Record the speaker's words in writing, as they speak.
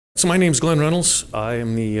So my name's Glenn Reynolds. I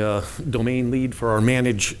am the domain lead for our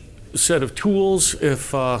Manage set of tools.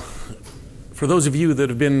 For those of you that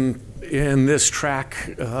have been in this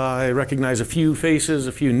track, I recognize a few faces,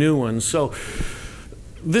 a few new ones. So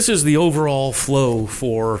this is the overall flow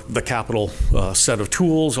for the Capital set of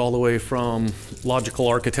tools, all the way from logical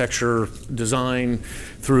architecture design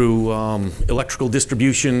through electrical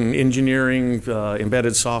distribution engineering,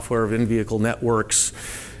 embedded software of in-vehicle networks,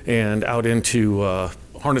 and out into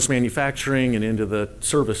harness manufacturing and into the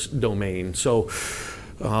service domain. So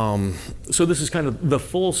this is kind of the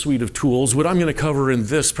full suite of tools. What I'm going to cover in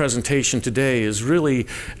this presentation today is really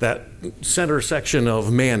that center section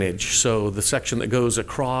of Manage. So the section that goes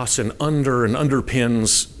across and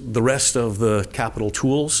underpins the rest of the Capital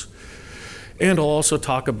tools. And I'll also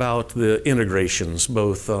talk about the integrations,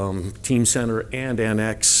 both Teamcenter and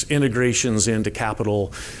NX integrations into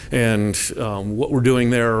Capital, and what we're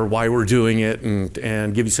doing there, why we're doing it,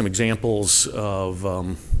 and give you some examples of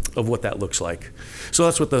what that looks like. So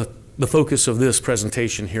that's what the focus of this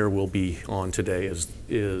presentation here will be on today, is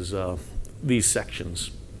these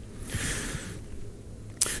sections.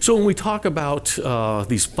 So when we talk about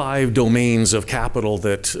these 5 domains of Capital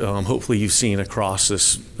that hopefully you've seen across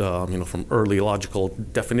this, from early logical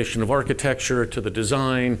definition of architecture to the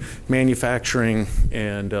design, manufacturing,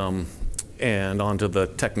 and onto the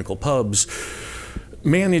technical pubs,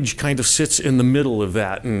 Manage kind of sits in the middle of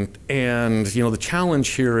that, and the challenge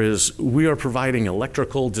here is we are providing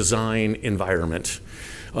electrical design environment.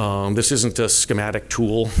 This isn't a schematic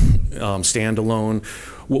tool, standalone.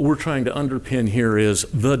 What we're trying to underpin here is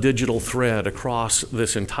the digital thread across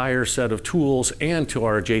this entire set of tools and to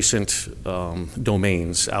our adjacent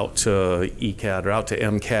domains, out to ECAD or out to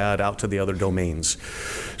MCAD, out to the other domains.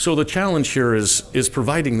 So the challenge here is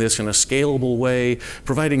providing this in a scalable way,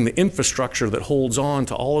 providing the infrastructure that holds on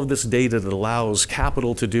to all of this data that allows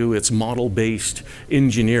Capital to do its model-based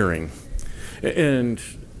engineering. And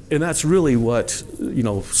that's really what,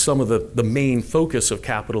 some of the main focus of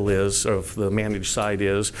Capital is, of the Manage side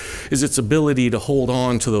is its ability to hold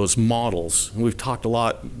on to those models. And we've talked a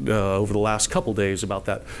lot over the last couple days about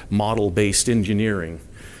that model-based engineering.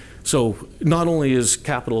 So not only is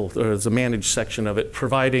Capital, or the Manage section of it,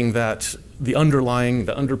 providing that the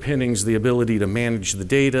underpinnings, the ability to manage the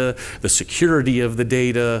data, the security of the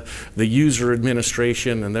data, the user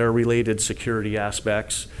administration and their related security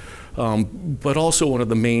aspects, but also one of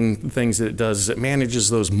the main things that it does is it manages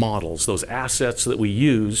those models, those assets that we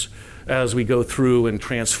use as we go through and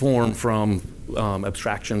transform from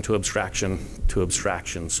abstraction to abstraction to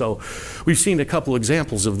abstraction. So we've seen a couple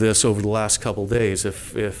examples of this over the last couple days.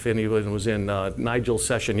 If anyone was in Nigel's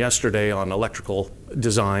session yesterday on electrical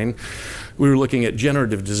design, we were looking at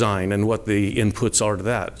generative design and what the inputs are to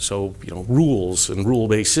that. So, rules and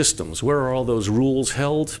rule-based systems. Where are all those rules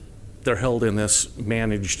held? They're held in this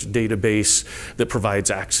managed database that provides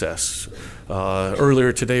access.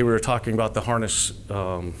 Earlier today, we were talking about the harness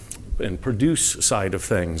and produce side of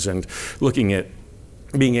things, and looking at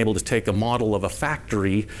being able to take a model of a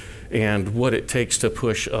factory and what it takes to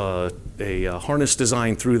push a harness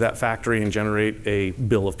design through that factory and generate a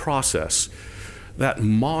bill of process. That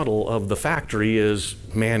model of the factory is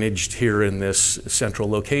managed here in this central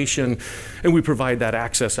location, and we provide that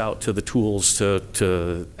access out to the tools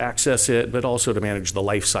to access it, but also to manage the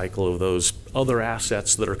life cycle of those other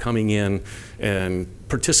assets that are coming in and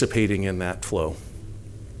participating in that flow.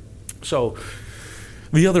 So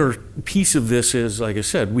the other piece of this is, like I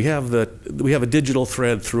said, we have a digital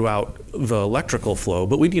thread throughout the electrical flow,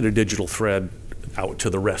 but we need a digital thread out to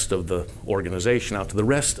the rest of the organization, out to the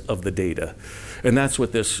rest of the data. And that's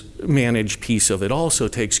what this Manage piece of it also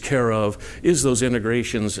takes care of, is those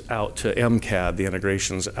integrations out to MCAD, the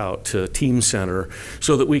integrations out to Teamcenter,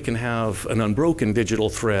 so that we can have an unbroken digital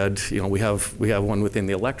thread. We have one within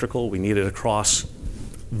the electrical, we need it across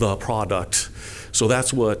the product. So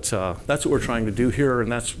that's what we're trying to do here,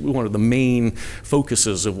 and that's one of the main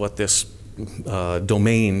focuses of what this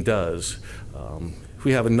domain does.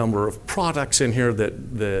 We have a number of products in here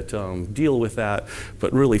that deal with that,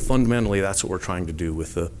 but really fundamentally that's what we're trying to do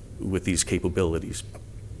with these capabilities.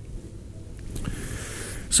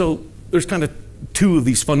 So there's kind of 2 of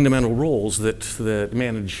these fundamental roles that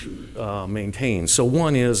Manage maintains. So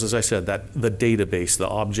one is, as I said, that the database, the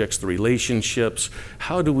objects, the relationships.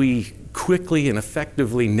 How do we quickly and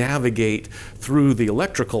effectively navigate through the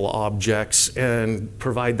electrical objects and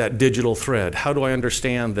provide that digital thread? How do I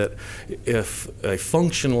understand that if a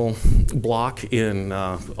functional block in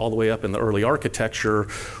all the way up in the early architecture,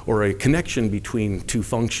 or a connection between 2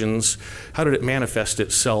 functions, how did it manifest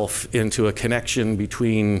itself into a connection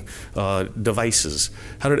between device devices?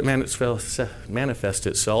 How did it manifest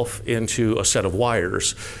itself into a set of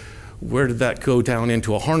wires? Where did that go down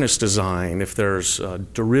into a harness design? If there's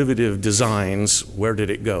derivative designs, where did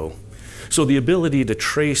it go? So the ability to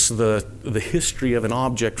trace the history of an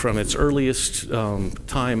object from its earliest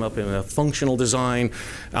time up in a functional design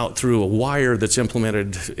out through a wire that's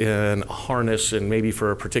implemented in a harness and maybe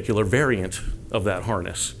for a particular variant of that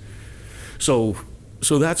harness. So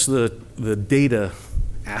that's the data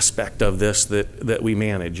aspect of this that we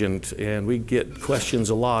manage, and we get questions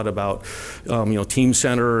a lot about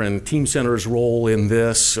Teamcenter and Teamcenter's role in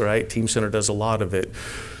this, right? Teamcenter does a lot of it.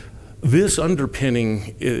 This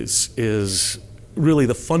underpinning is really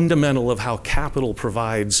the fundamental of how Capital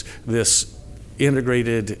provides this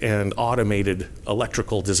integrated and automated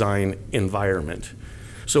electrical design environment.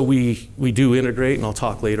 So we do integrate, and I'll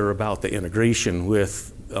talk later about the integration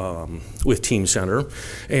with Teamcenter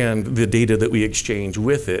and the data that we exchange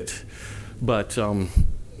with it. But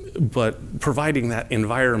providing that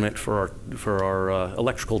environment for our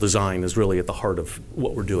electrical design is really at the heart of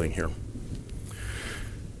what we're doing here.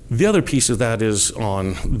 The other piece of that is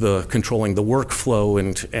on the controlling the workflow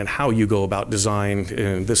and how you go about design,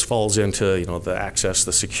 and this falls into the access,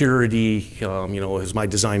 the security. Is my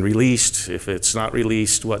design released? If it's not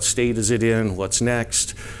released, what state is it in? What's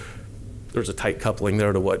next? There's a tight coupling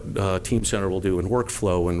there to what Teamcenter will do in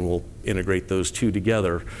workflow, and we'll integrate those two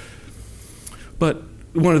together. But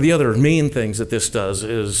one of the other main things that this does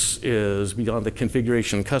is beyond the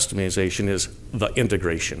configuration and customization is the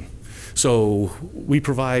integration. So we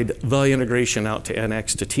provide the integration out to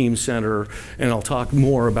NX, to Teamcenter, and I'll talk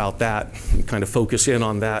more about that, kind of focus in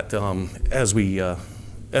on that as we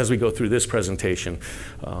go through this presentation,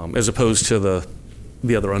 as opposed to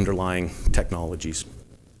the other underlying technologies.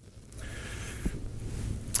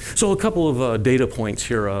 So a couple of data points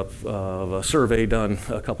here of a survey done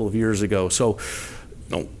a couple of years ago. So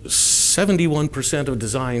 71% of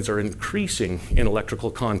designs are increasing in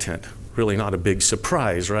electrical content. Really not a big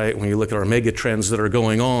surprise, right? When you look at our mega trends that are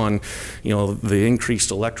going on, the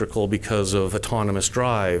increased electrical because of autonomous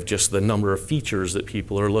drive, just the number of features that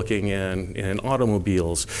people are looking in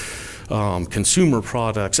automobiles, consumer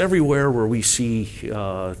products, everywhere where we see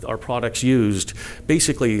our products used,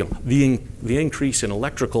 basically the increase in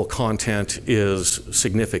electrical content is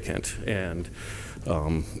significant and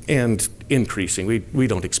increasing. We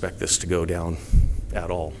don't expect this to go down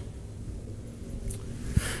at all.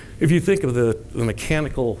 If you think of the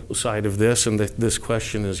mechanical side of this, and this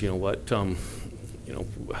question is,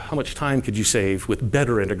 how much time could you save with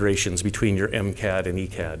better integrations between your MCAD and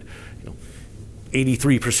ECAD?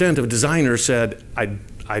 83% of designers said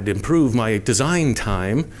I'd improve my design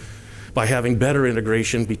time by having better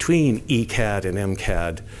integration between ECAD and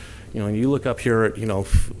MCAD. And you look up here at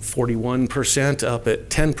 41% up at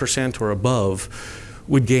 10% or above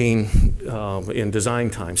would gain in design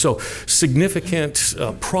time. So significant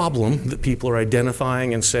problem that people are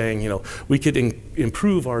identifying and saying, we could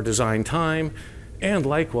improve our design time and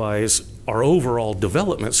likewise our overall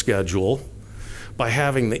development schedule by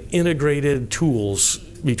having the integrated tools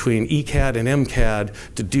between ECAD and MCAD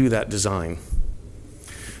to do that design.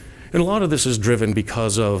 And a lot of this is driven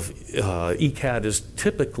because of ECAD has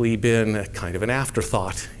typically been kind of an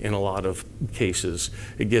afterthought in a lot of cases.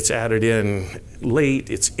 It gets added in late,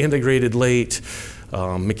 it's integrated late.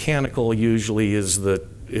 Mechanical usually is the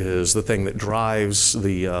thing that drives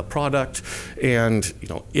the product. And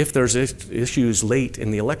if there's issues late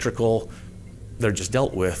in the electrical, they're just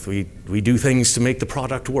dealt with. We do things to make the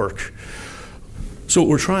product work. So what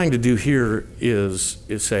we're trying to do here is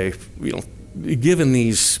say, given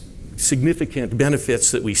these significant benefits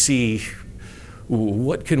that we see,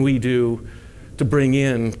 what can we do to bring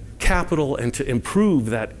in capital and to improve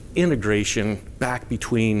that integration back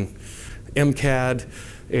between MCAD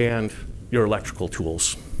and your electrical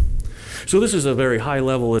tools? So this is a very high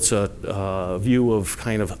level. It's a view of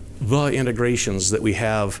kind of the integrations that we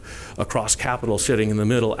have across Capital sitting in the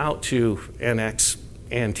middle out to NX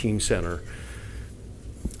and Teamcenter.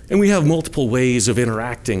 And we have multiple ways of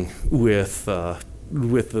interacting with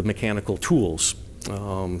the mechanical tools.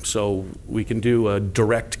 So we can do a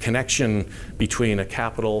direct connection between a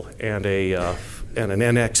Capital and an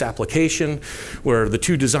NX application where the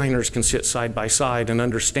two designers can sit side by side and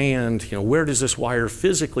understand, where does this wire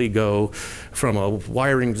physically go from a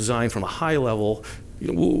wiring design from a high level.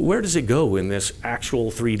 Where does it go in this actual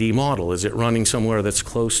 3D model? Is it running somewhere that's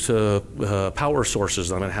close to power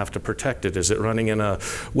sources? I'm going to have to protect it. Is it running in a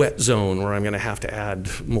wet zone where I'm going to have to add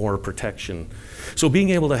more protection? So being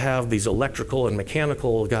able to have these electrical and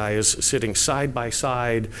mechanical guys sitting side by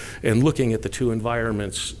side and looking at the two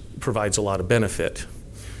environments provides a lot of benefit.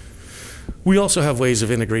 We also have ways of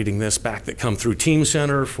integrating this back that come through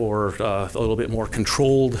Teamcenter for a little bit more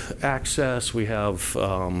controlled access. We have,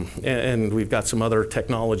 and we've got some other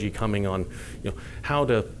technology coming on, how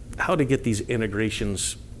to get these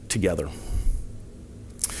integrations together.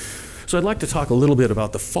 So I'd like to talk a little bit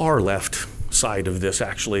about the far left side of this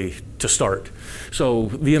actually to start. So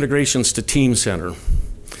the integrations to Teamcenter.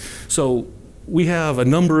 So we have a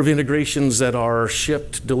number of integrations that are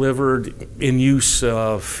shipped, delivered, in use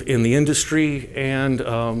in the industry,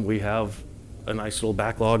 and we have a nice little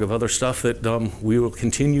backlog of other stuff that we will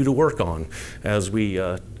continue to work on as we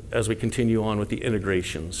continue on with the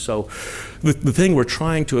integrations. So the thing we're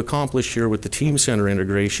trying to accomplish here with the Teamcenter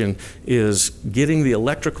integration is getting the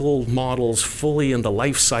electrical models fully in the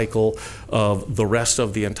life cycle of the rest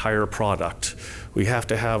of the entire product. We have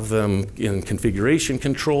to have them in configuration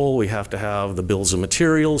control. We have to have the bills of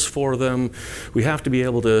materials for them. We have to be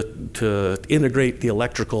able to integrate the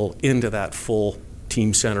electrical into that full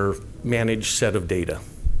Teamcenter managed set of data.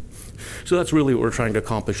 So that's really what we're trying to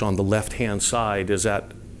accomplish on the left-hand side, is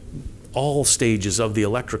at all stages of the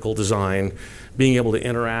electrical design, being able to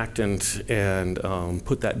interact and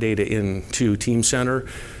put that data into Teamcenter.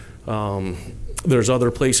 There's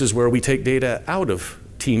other places where we take data out of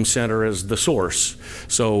Teamcenter as the source.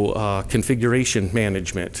 So configuration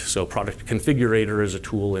management. So Product Configurator is a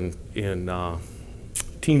tool in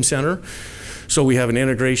Teamcenter. So we have an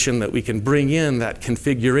integration that we can bring in that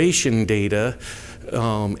configuration data,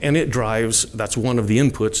 and it drives, that's one of the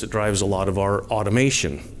inputs that drives a lot of our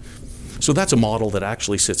automation. So that's a model that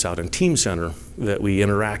actually sits out in Teamcenter that we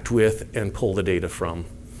interact with and pull the data from.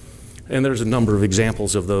 And there's a number of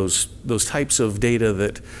examples of those types of data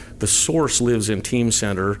that the source lives in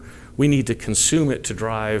Teamcenter. We need to consume it to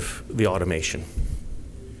drive the automation.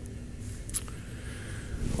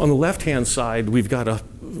 On the left-hand side, we've got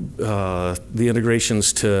the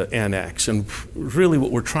integrations to NX. And really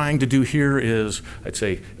what we're trying to do here is, I'd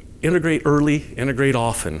say, integrate early, integrate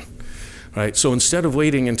often. Right, so instead of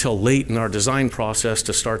waiting until late in our design process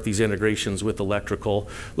to start these integrations with electrical,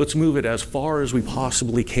 let's move it as far as we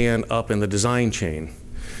possibly can up in the design chain.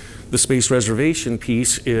 The space reservation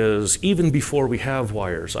piece is even before we have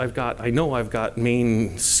wires. I know I've got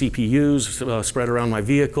main CPUs spread around my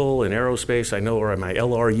vehicle in aerospace. I know where my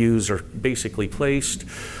LRUs are basically placed.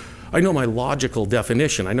 I know my logical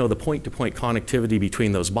definition. I know the point-to-point connectivity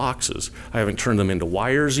between those boxes. I haven't turned them into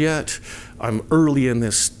wires yet. I'm early in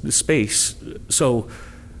this space. So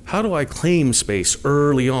how do I claim space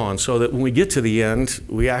early on so that when we get to the end,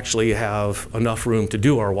 we actually have enough room to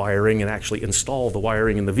do our wiring and actually install the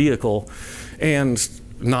wiring in the vehicle and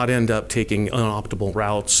not end up taking unoptimal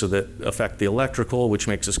routes that affect the electrical, which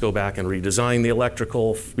makes us go back and redesign the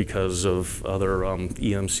electrical because of other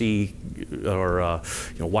EMC or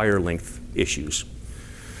wire length issues.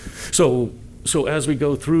 So as we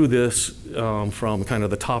go through this from kind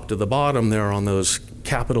of the top to the bottom there on those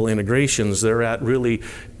capital integrations, they're at really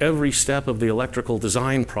every step of the electrical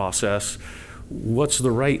design process. What's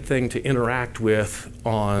the right thing to interact with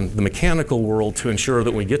on the mechanical world to ensure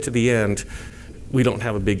that when we get to the end, we don't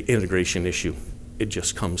have a big integration issue. It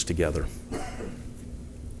just comes together.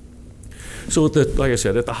 So like I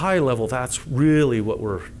said, at the high level, that's really what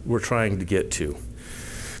we're trying to get to.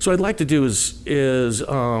 So what I'd like to do is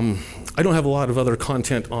I don't have a lot of other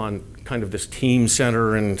content on kind of this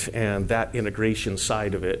Teamcenter and that integration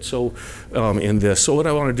side of it. So in this, so what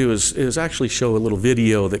I want to do is actually show a little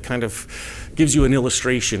video that kind of gives you an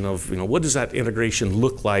illustration of what does that integration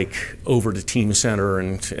look like over to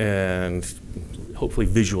Teamcenter and hopefully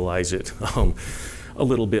visualize it a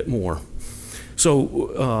little bit more.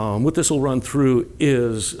 So what this will run through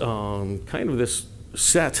is kind of this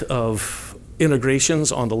set of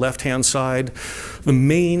integrations on the left-hand side. The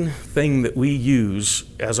main thing that we use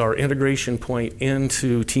as our integration point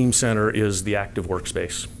into Teamcenter is the Active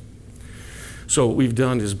Workspace. So what we've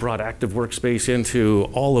done is brought Active Workspace into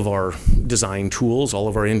all of our design tools, all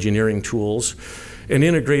of our engineering tools, and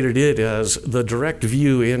integrated it as the direct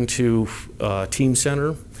view into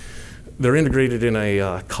Teamcenter. They're integrated in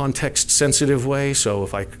a context-sensitive way. So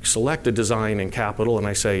if I select a design in Capital and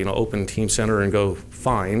I say, open Teamcenter and go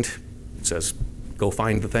find, it says, go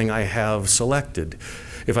find the thing I have selected.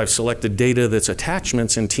 If I've selected data that's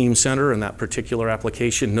attachments in Teamcenter and that particular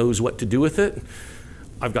application knows what to do with it,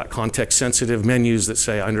 I've got context-sensitive menus that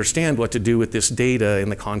say, I understand what to do with this data in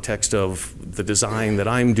the context of the design that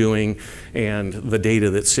I'm doing and the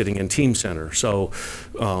data that's sitting in Teamcenter. So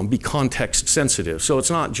be context-sensitive. So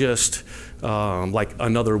it's not just like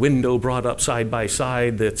another window brought up side by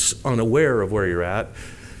side that's unaware of where you're at.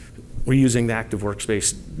 We're using the Active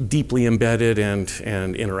Workspace deeply embedded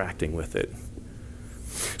and interacting with it.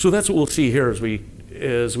 So that's what we'll see here as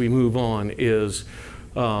we move on is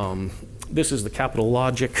this is the Capital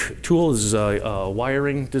Logic tool. This is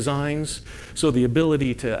wiring designs. So the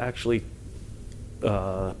ability to actually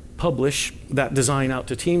publish that design out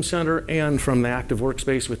to Teamcenter and from the active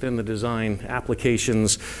workspace within the design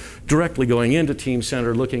applications directly going into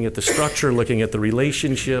Teamcenter, looking at the structure, looking at the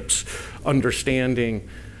relationships, understanding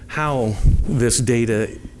how this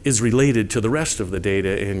data is related to the rest of the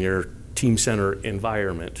data in your Teamcenter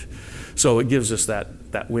environment. So it gives us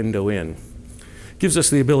that window in. Gives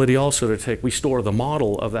us the ability also to we store the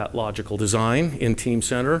model of that logical design in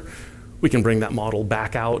Teamcenter. We can bring that model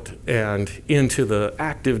back out and into the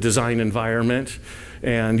active design environment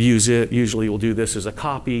and use it. Usually we'll do this as a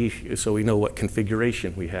copy so we know what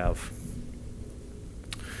configuration we have.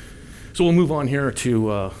 So we'll move on here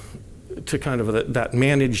to kind of that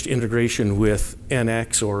managed integration with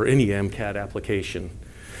NX or any MCAD application.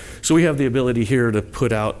 So we have the ability here to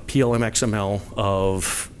put out PLM XML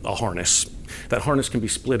of a harness. That harness can be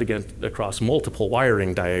split across multiple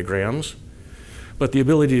wiring diagrams, but the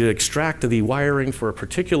ability to extract the wiring for a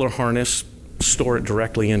particular harness, store it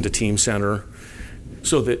directly into Teamcenter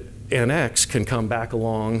so that NX can come back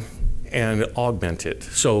along and augment it.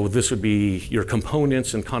 So this would be your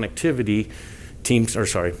components and connectivity.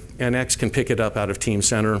 NX can pick it up out of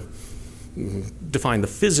Teamcenter, define the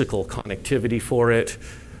physical connectivity for it,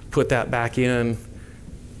 put that back in.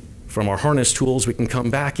 From our harness tools, we can come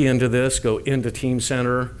back into this, go into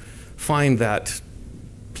Teamcenter, find that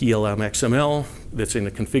PLM XML that's in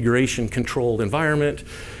a configuration controlled environment.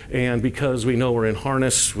 And because we know we're in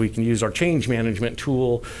harness, we can use our change management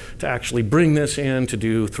tool to actually bring this in to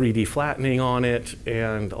do 3D flattening on it.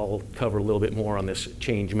 And I'll cover a little bit more on this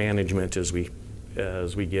change management as we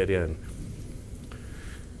get in.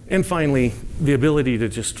 And finally, the ability to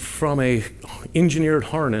just from a engineered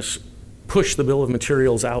harness, push the bill of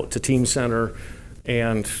materials out to Teamcenter,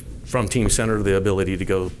 and from Teamcenter, the ability to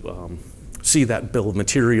go see that bill of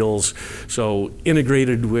materials. So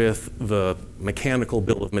integrated with the mechanical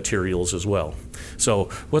bill of materials as well. So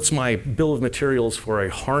what's my bill of materials for a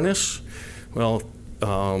harness? Well,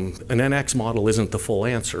 an NX model isn't the full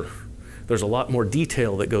answer. There's a lot more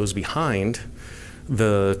detail that goes behind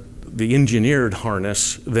the engineered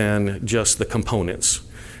harness than just the components.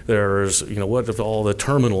 There's, what are all the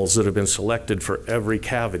terminals that have been selected for every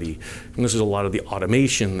cavity? And this is a lot of the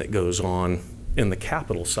automation that goes on in the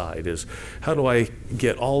capital side is how do I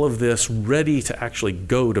get all of this ready to actually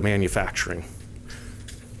go to manufacturing?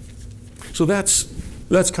 So that's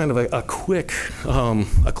kind of a quick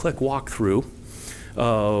walkthrough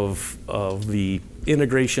of the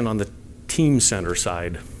integration on the Teamcenter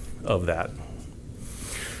side of that.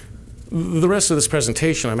 The rest of this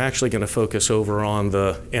presentation, I'm actually going to focus over on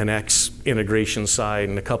the NX integration side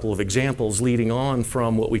and a couple of examples leading on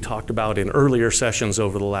from what we talked about in earlier sessions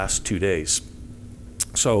over the last 2 days.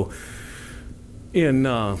 So in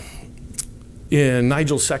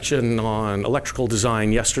Nigel's section on electrical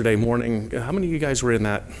design yesterday morning, how many of you guys were in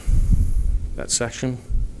that section?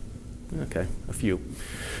 Okay, a few.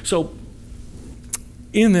 So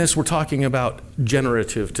in this, we're talking about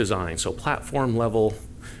generative design, so platform level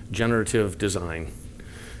generative design.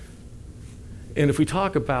 And if we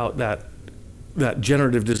talk about that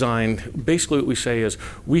generative design, basically what we say is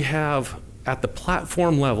we have at the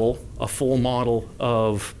platform level a full model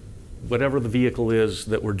of whatever the vehicle is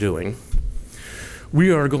that we're doing.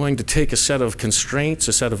 We are going to take a set of constraints,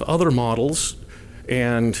 a set of other models,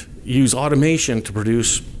 and use automation to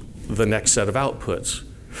produce the next set of outputs.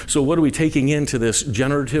 So what are we taking into this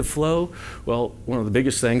generative flow? Well, one of the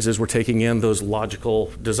biggest things is we're taking in those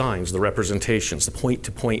logical designs, the representations, the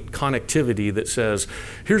point-to-point connectivity that says,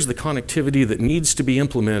 here's the connectivity that needs to be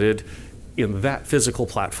implemented in that physical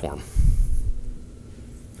platform.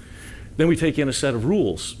 Then we take in a set of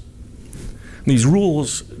rules. These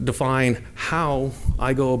rules define how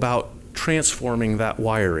I go about transforming that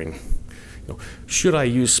wiring. Should I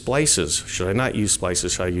use splices? Should I not use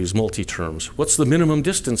splices? Should I use multi-terms? What's the minimum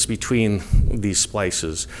distance between these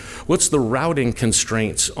splices? What's the routing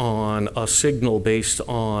constraints on a signal based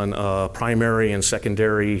on primary and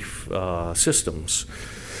secondary systems?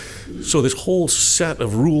 So this whole set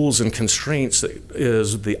of rules and constraints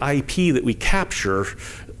is the IP that we capture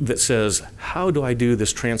that says, how do I do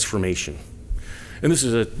this transformation? And this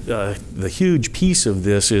is the huge piece of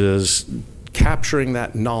this is capturing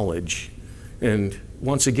that knowledge. And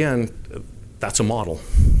once again, that's a model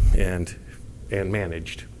and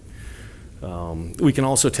managed. We can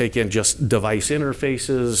also take in just device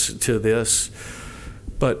interfaces to this,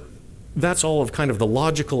 but that's all of kind of the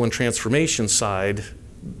logical and transformation side.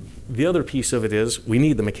 the other piece of it is we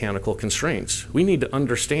need the mechanical constraints. We need to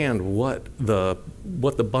understand what the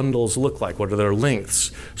bundles look like, what are their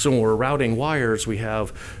lengths. So when we're routing wires, we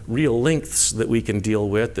have real lengths that we can deal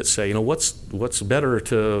with that say, what's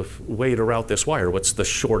better way to route this wire? What's the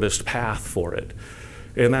shortest path for it?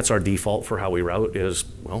 And that's our default for how we route is,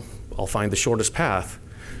 well, I'll find the shortest path,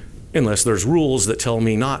 unless there's rules that tell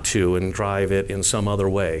me not to and drive it in some other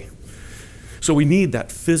way. So we need that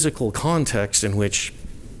physical context in which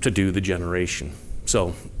to do the generation.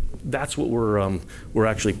 So that's what we're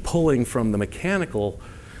actually pulling from the mechanical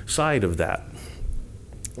side of that.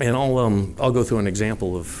 And I'll go through an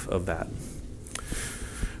example of that.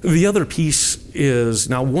 The other piece is,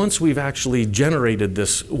 now once we've actually generated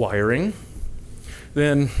this wiring,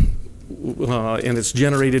 then and it's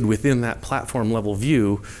generated within that platform level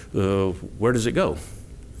view, where does it go?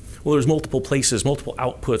 Well, there's multiple places, multiple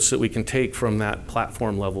outputs that we can take from that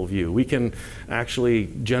platform level view. We can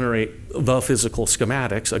actually generate the physical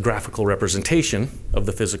schematics, a graphical representation of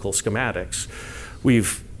the physical schematics.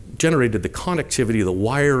 We've generated the connectivity, the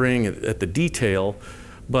wiring at the detail,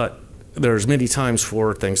 but there's many times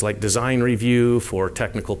for things like design review, for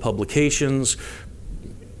technical publications,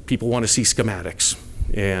 people want to see schematics.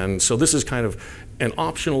 And so this is kind of an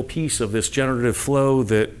optional piece of this generative flow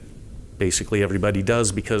that basically everybody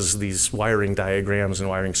does because these wiring diagrams and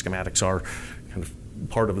wiring schematics are kind of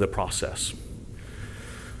part of the process.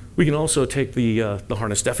 We can also take the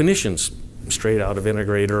harness definitions straight out of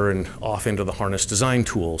Integrator and off into the harness design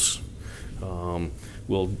tools.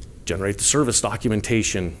 We'll generate the service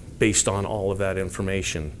documentation based on all of that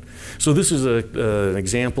information. So this is an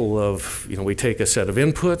example of, we take a set of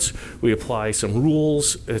inputs, we apply some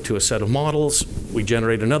rules to a set of models, we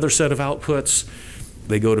generate another set of outputs,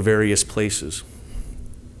 they go to various places.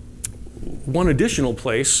 One additional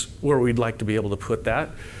place where we'd like to be able to put that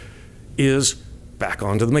is back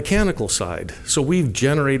onto the mechanical side. So we've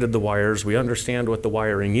generated the wires, we understand what the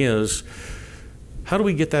wiring is. How do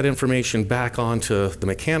we get that information back onto the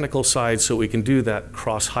mechanical side so we can do that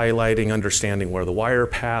cross-highlighting, understanding where the wire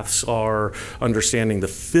paths are, understanding the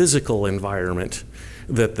physical environment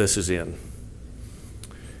that this is in?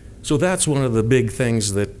 So that's one of the big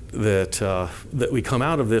things that we come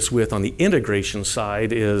out of this with on the integration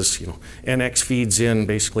side is, NX feeds in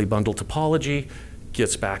basically bundle topology,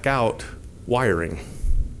 gets back out wiring.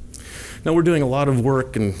 Now we're doing a lot of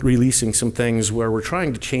work and releasing some things where we're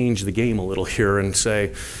trying to change the game a little here and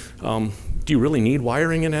say, do you really need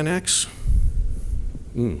wiring in NX?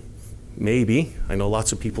 Maybe. I know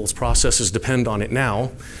lots of people's processes depend on it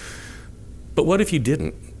now. But what if you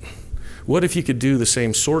didn't? What if you could do the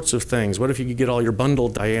same sorts of things? What if you could get all your bundle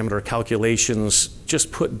diameter calculations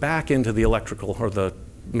just put back into the electrical or the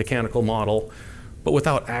mechanical model, but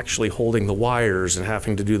without actually holding the wires and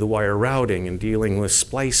having to do the wire routing and dealing with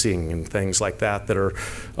splicing and things like that that are,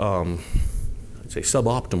 I'd say,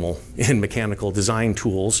 suboptimal in mechanical design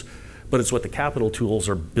tools, but it's what the Capital tools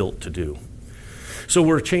are built to do. So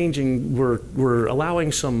we're changing, we're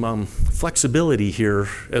allowing some flexibility here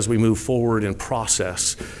as we move forward in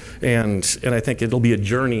process. And I think it'll be a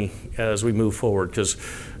journey as we move forward because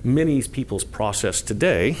many people's process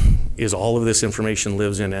today is all of this information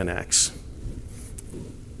lives in NX.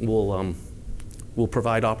 We'll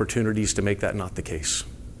provide opportunities to make that not the case.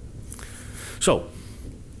 So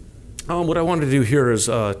what I wanted to do here is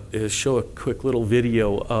show a quick little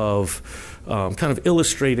video of kind of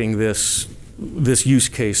illustrating this use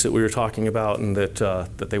case that we were talking about and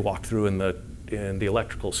that they walked through in the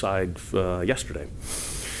electrical side yesterday.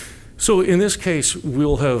 So in this case,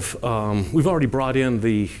 we'll have we've already brought in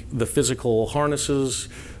the physical harnesses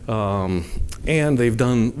and they've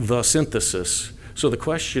done the synthesis. So the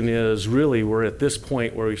question is really we're at this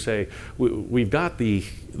point where we say we've got the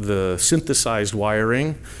synthesized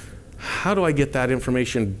wiring. How do I get that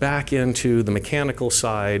information back into the mechanical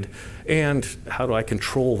side and how do I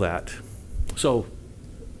control that? So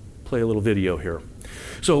play a little video here.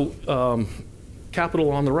 So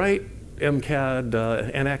Capital on the right, MCAD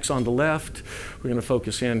NX on the left. We're going to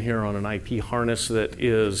focus in here on an IP harness that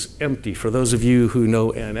is empty. For those of you who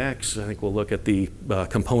know NX, I think we'll look at the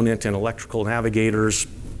component and electrical navigators.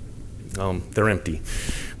 They're empty.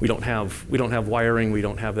 We don't have wiring. We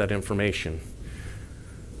don't have that information.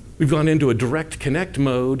 We've gone into a direct connect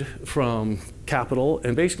mode from Capital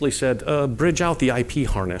and basically said bridge out the IP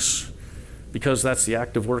harness because that's the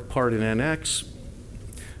active work part in NX.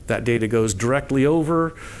 That data goes directly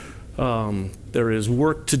over. There is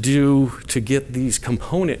work to do to get these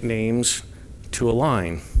component names to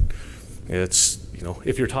align. It's,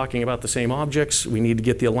 if you're talking about the same objects, we need to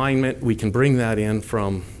get the alignment. We can bring that in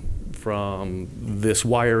from this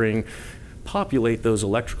wiring. populate those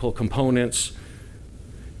electrical components.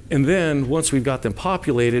 And then once we've got them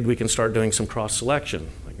populated, we can start doing some cross-selection.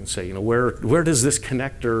 I can say, where does this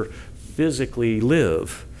connector physically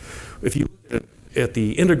live? If you look at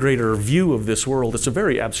the integrator view of this world, it's a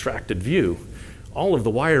very abstracted view. All of the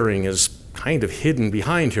wiring is kind of hidden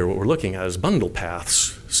behind here. What we're looking at is bundle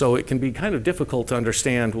paths. So it can be kind of difficult to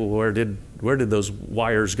understand, well, where did those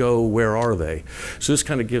wires go? Where are they? So this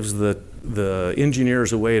kind of gives the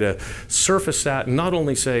engineers a way to surface that and not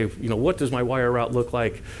only say, what does my wire route look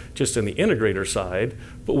like just in the integrator side,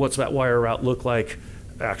 but what's that wire route look like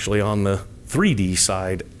actually on the 3D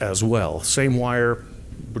side as well. Same wire,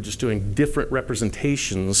 we're just doing different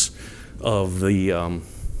representations of the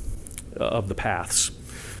paths.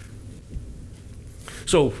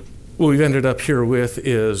 So what we've ended up here with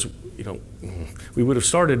is, we would have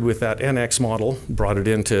started with that NX model, brought it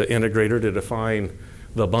into integrator to define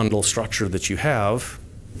the bundle structure that you have,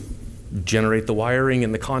 generate the wiring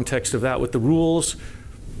in the context of that with the rules,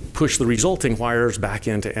 push the resulting wires back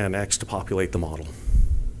into NX to populate the model.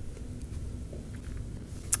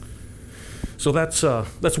 So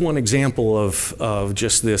that's one example of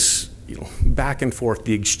just this, back and forth,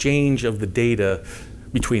 the exchange of the data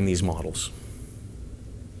between these models.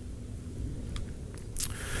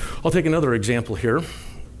 I'll take another example here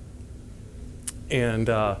and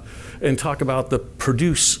talk about the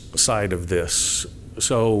produce side of this.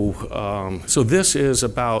 So this is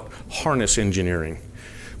about harness engineering.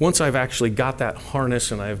 Once I've actually got that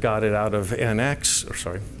harness and I've got it out of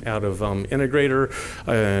integrator,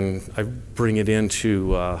 and I bring it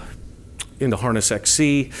into Harness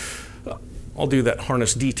XC, I'll do that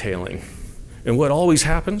harness detailing. And what always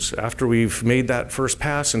happens after we've made that first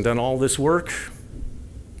pass and done all this work?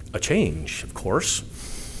 A change, of course.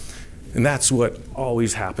 And that's what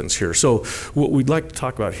always happens here. So what we'd like to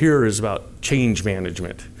talk about here is about change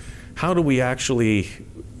management. How do we actually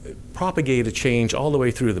propagate a change all the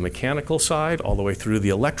way through the mechanical side, all the way through the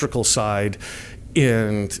electrical side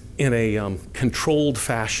in a controlled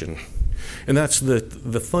fashion? And that's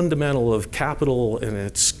the fundamental of capital and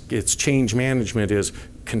its change management is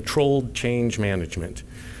controlled change management.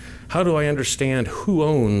 How do I understand who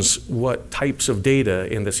owns what types of data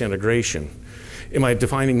in this integration? Am I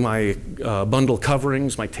defining my bundle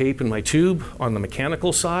coverings, my tape and my tube on the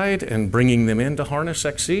mechanical side and bringing them into Harness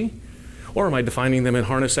XC? Or am I defining them in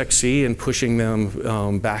Harness XC and pushing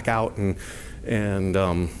them back out and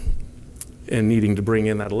needing to bring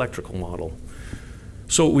in that electrical model?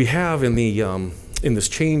 So what we have in this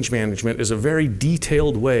change management is a very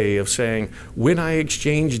detailed way of saying, when I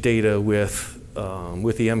exchange data with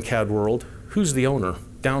the MCAD world, who's the owner?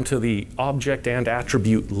 Down to the object and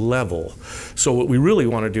attribute level. So what we really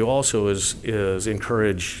want to do also is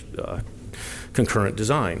encourage concurrent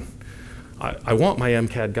design. I want my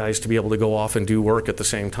MCAD guys to be able to go off and do work at the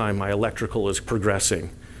same time my electrical is progressing.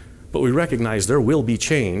 But we recognize there will be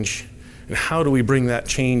change, and how do we bring that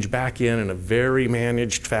change back in a very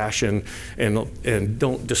managed fashion and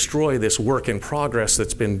don't destroy this work in progress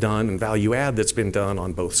that's been done and value add that's been done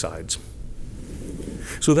on both sides.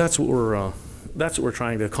 So that's what we're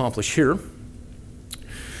trying to accomplish here.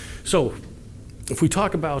 So if we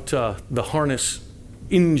talk about the harness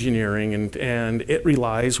engineering, and it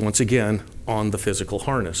relies, once again, on the physical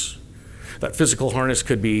harness. That physical harness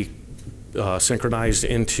could be synchronized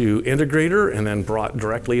into integrator and then brought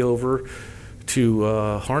directly over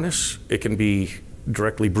to harness. It can be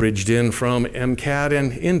directly bridged in from MCAD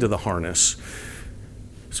and into the harness.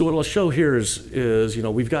 So what I'll show here is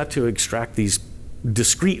we've got to extract these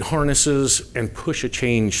discrete harnesses and push a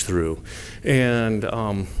change through. And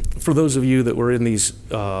for those of you that were in these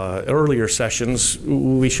earlier sessions,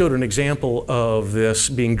 we showed an example of this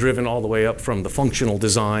being driven all the way up from the functional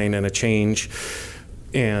design and a change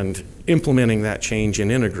and implementing that change in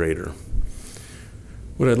integrator.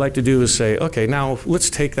 What I'd like to do is say, okay, now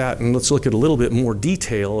let's take that and let's look at a little bit more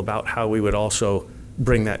detail about how we would also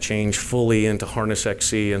bring that change fully into Harness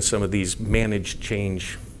XC and some of these managed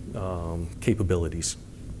change capabilities.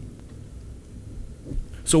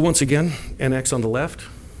 So once again, NX on the left,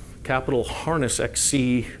 capital Harness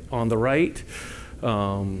XC on the right.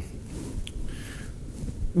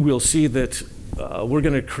 We'll see that we're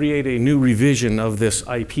going to create a new revision of this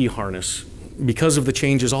IP harness. Because of the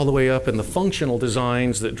changes all the way up in the functional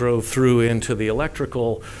designs that drove through into the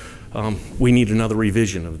electrical, we need another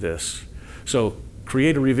revision of this. So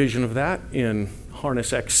create a revision of that in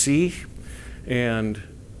Harness XC, and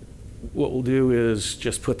what we'll do is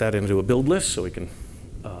just put that into a build list so we can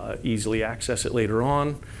easily access it later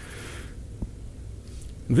on.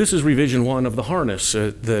 This is revision 1 of the harness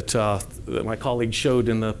that my colleague showed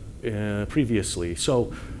in the previously.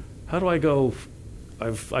 So how do I go?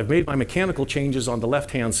 I've made my mechanical changes on the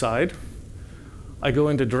left-hand side. I go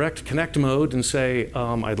into direct connect mode and say,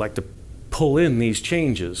 I'd like to pull in these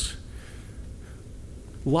changes.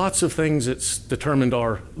 Lots of things it's determined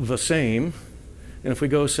are the same. And if we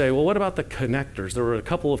go say, well, what about the connectors? There were a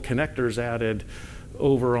couple of connectors added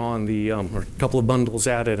over on the, or a couple of bundles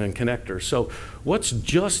added and connectors. So what's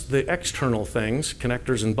just the external things,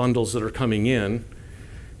 connectors and bundles that are coming in,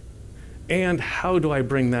 and how do I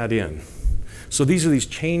bring that in? So these are these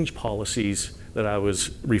change policies that I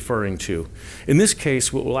was referring to. In this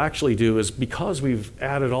case, what we'll actually do is, because we've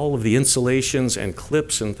added all of the insulations and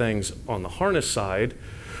clips and things on the harness side,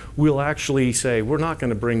 we'll actually say we're not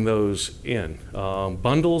going to bring those in.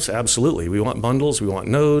 Bundles, absolutely. We want bundles, we want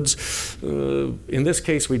nodes. In this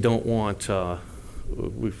case, we don't want to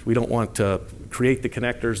create the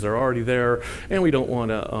connectors, they're already there, and we don't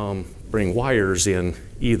want to bring wires in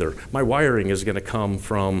either. My wiring is going to come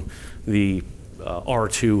from the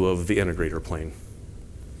R2 of the integrator plane.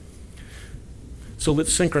 So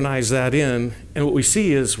let's synchronize that in, and what we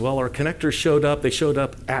see is, well, our connectors showed up, they showed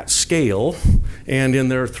up at scale and in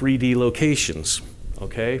their 3D locations.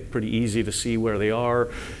 Okay, pretty easy to see where they are.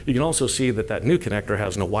 You can also see that that new connector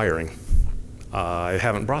has no wiring. I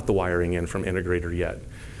haven't brought the wiring in from integrator yet.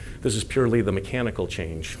 This is purely the mechanical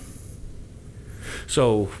change.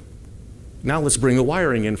 So now let's bring the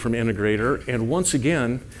wiring in from integrator, and once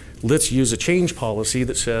again, let's use a change policy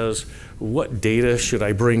that says, what data should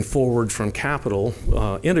I bring forward from capital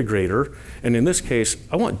integrator? And in this case,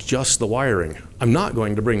 I want just the wiring. I'm not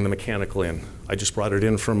going to bring the mechanical in. I just brought it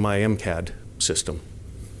in from my MCAD system.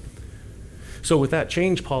 So with that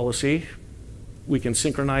change policy, we can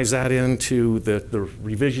synchronize that into the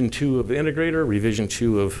revision 2 of the integrator, revision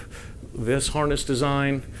 2 of this harness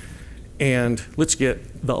design, and let's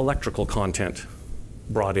get the electrical content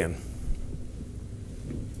brought in.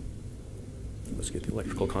 Let's get the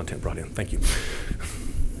electrical content brought in. Thank you.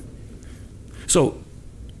 So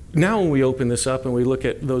now when we open this up and we look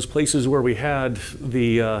at those places where we had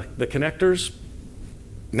the connectors,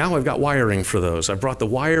 now I've got wiring for those. I brought the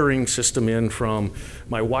wiring system in from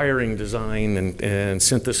my wiring design and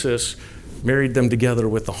synthesis, married them together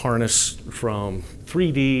with the harness from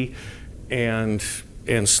 3D, and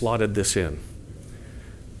slotted this in.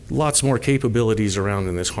 Lots more capabilities around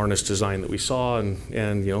in this harness design that we saw,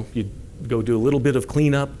 and you know, you go do a little bit of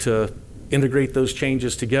cleanup to integrate those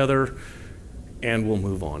changes together, and we'll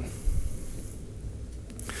move on.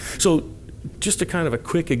 So just a kind of a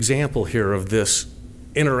quick example here of this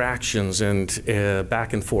interactions and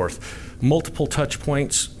back and forth. Multiple touch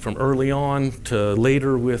points from early on to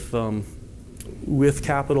later with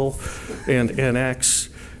capital and NX.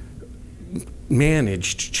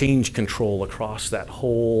 Managed change control across that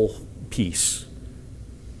whole piece.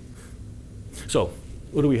 So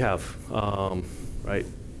what do we have? Right?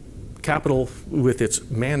 Capital, with its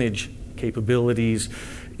manage capabilities,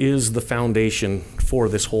 is the foundation for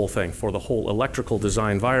this whole thing, for the whole electrical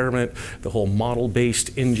design environment, the whole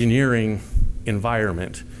model-based engineering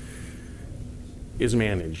environment is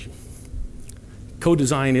managed.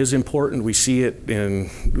 Co-design is important. We see it in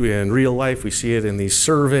real life. We see it in these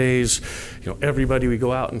surveys. You know, everybody we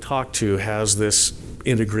go out and talk to has this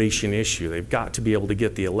integration issue. They've got to be able to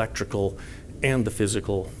get the electrical and the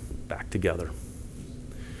physical back together.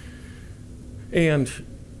 And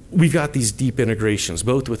we've got these deep integrations,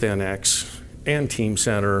 both with NX and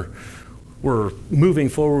Teamcenter. We're moving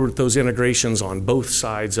forward with those integrations on both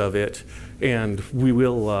sides of it, and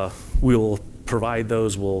we'll provide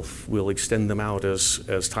those. We'll extend them out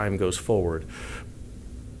as time goes forward.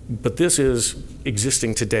 But this is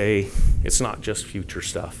existing today. It's not just future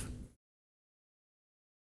stuff.